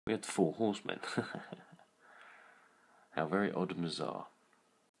We had 4 horsemen. How very odd and bizarre.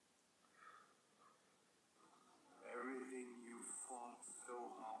 Everything you fought so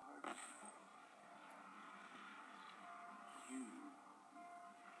hard.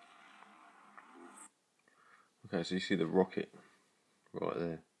 Okay, so you see the rocket right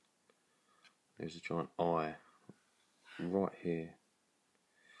there. There's a giant eye right here.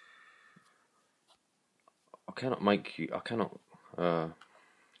 I cannot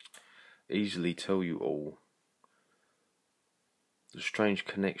easily tell you all the strange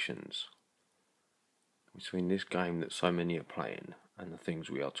connections between this game that so many are playing and the things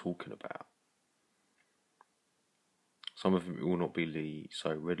we are talking about. Some of it will not be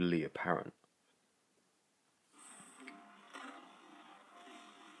so readily apparent.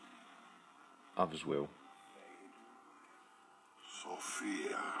 Others will.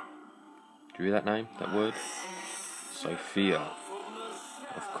 Sophia. Do you hear that name? That word? Sophia.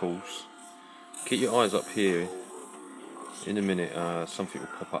 Of course. Keep your eyes up here. In a minute, something will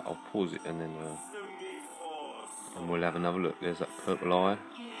pop up. I'll pause it and then and we'll have another look. There's that purple eye.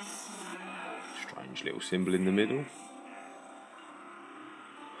 Strange little symbol in the middle.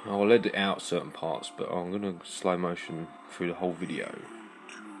 I'll edit out certain parts, but I'm going to slow motion through the whole video.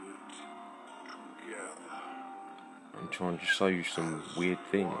 I'm trying to show you some weird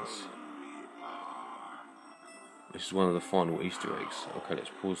things. This is one of the final Easter eggs. Okay,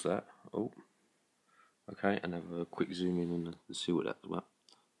 let's pause that. Oh. Okay, and have a quick zoom in and see what that's about.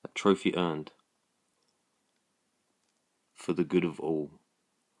 That trophy earned. For the good of all.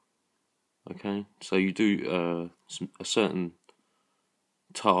 Okay, so you do a certain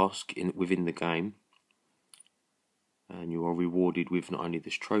task within the game, and you are rewarded with not only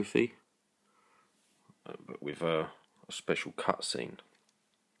this trophy, but with a special cutscene,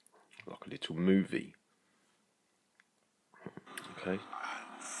 like a little movie. Okay.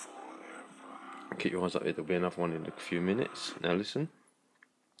 Keep your eyes up here. There'll be another one in a few minutes. Now listen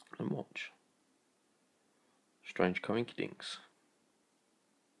and watch. Strange coincidence.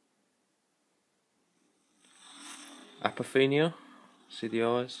 Apophenia. See the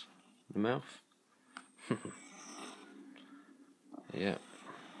eyes, the mouth. Yeah.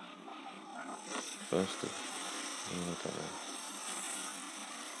 First of, I don't know.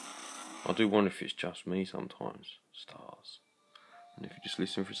 I do wonder if it's just me sometimes. Stars. And if you just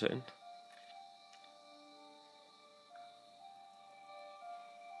listen for a second.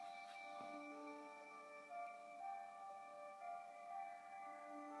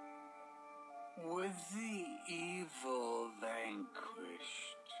 With the evil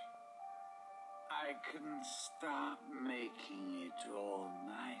vanquished, I can start making it all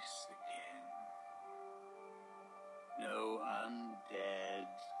nice again. No undead,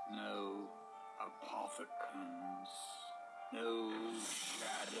 no apothecons, no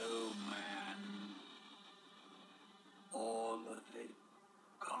shadow man. All of it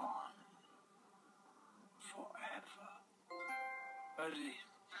gone. Forever. But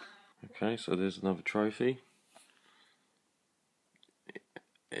Okay, so there's another trophy.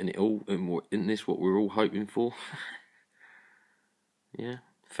 And isn't this what we're all hoping for? Yeah,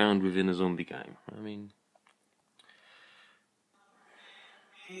 found within a zombie game. I mean,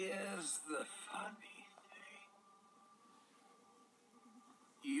 here's the funny thing.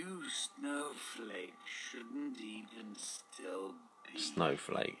 You snowflakes shouldn't even still be.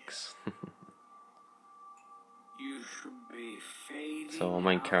 snowflakes. You should be fading. So our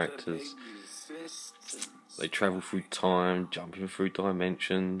main out of characters, existence. they travel through time, jumping through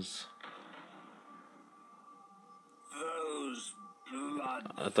dimensions. Those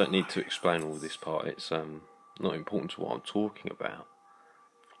blood. I don't need to explain all this part. It's not important to what I'm talking about.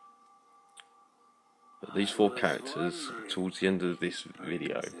 But these 4 characters, towards the end of this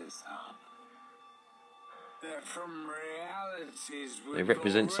video, they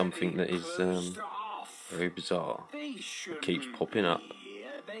represent something that is very bizarre. It keeps popping up.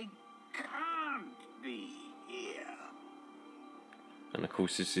 They can't be here. And of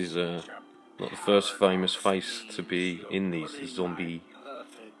course this is not the first famous face to be in these zombie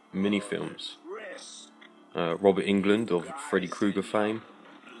mini-films. Robert Englund of Freddy Krueger fame.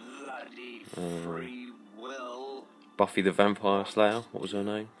 Buffy the Vampire Slayer, what was her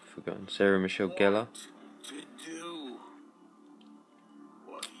name? Forgotten. Sarah Michelle Gellar.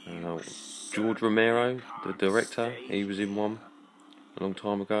 George Romero, the director, he was in one a long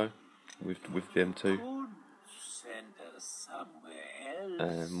time ago with them two.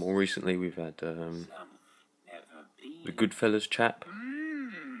 More recently we've had the Goodfellas chap.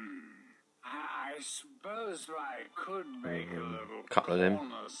 I suppose I could make a little couple of them.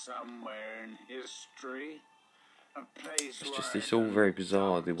 corner somewhere in history. A place where I it's all can very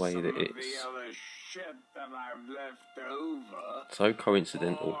bizarre the dump way some that of it's the other shit that I've left over. so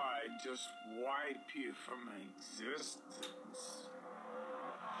coincidental. Or I just wipe you from existence.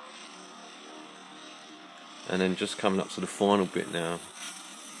 And then just coming up to the final bit now.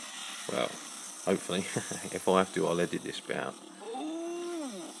 Well, hopefully, if I have to, I'll edit this bit out.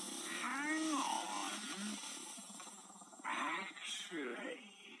 Ooh, hang on. Actually,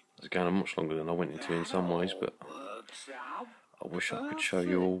 It's going on much longer than I went into in some ways, but works out I wish I could show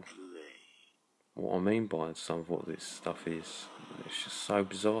you all perfectly. what I mean by some of what this stuff is. It's just so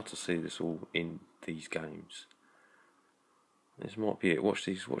bizarre to see this all in these games. This might be it. Watch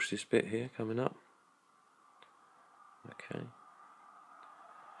this bit here coming up. Okay.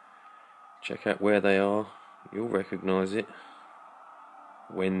 Check out where they are. You'll recognise it.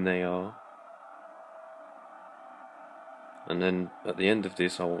 When they are. And then at the end of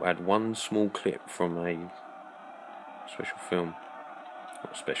this I will add one small clip from a special film.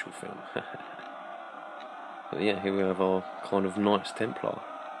 Not a special film. But yeah, here we have our kind of Knights Templar.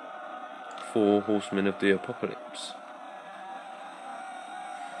 4 Horsemen of the Apocalypse.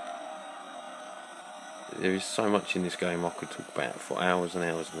 There is so much in this game I could talk about for hours and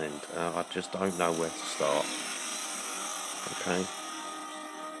hours on end. I just don't know where to start. Okay.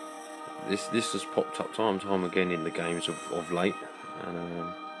 This has popped up time and time again in the games of late.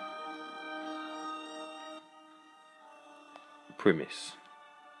 And, premise.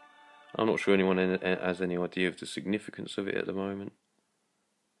 I'm not sure anyone has any idea of the significance of it at the moment.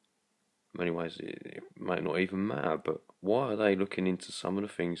 In many ways it might not even matter, but why are they looking into some of the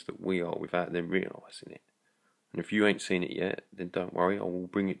things that we are without them realising it? And if you ain't seen it yet, then don't worry, I will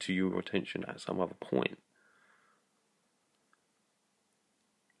bring it to your attention at some other point.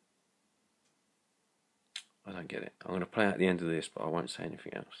 I don't get it. I'm going to play out the end of this, but I won't say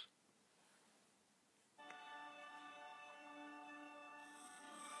anything else.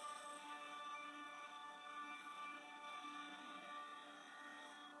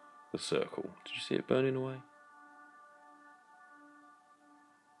 The circle. Did you see it burning away?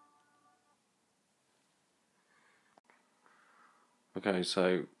 Okay,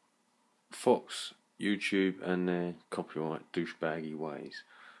 so Fox, YouTube, and their copyright douchebaggy ways.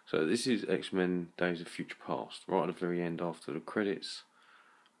 So this is X-Men Days of Future Past. Right at the very end, after the credits,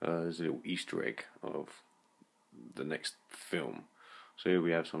 there's a little Easter egg of the next film. So here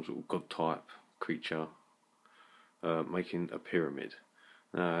we have some sort of god-type creature making a pyramid.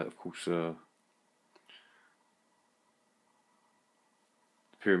 Of course,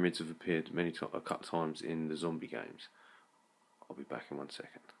 pyramids have appeared a couple times in the zombie games. I'll be back in 1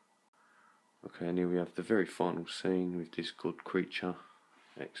 second. Okay, and here we have the very final scene with this god creature,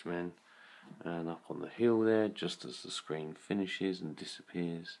 X-Men, and up on the hill there, just as the screen finishes and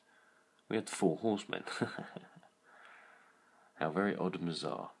disappears, we had the 4 Horsemen. How very odd and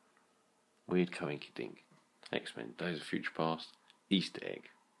bizarre. Weird coinky dink. X-Men, Days of Future Past, Easter egg.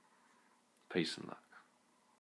 Peace and luck.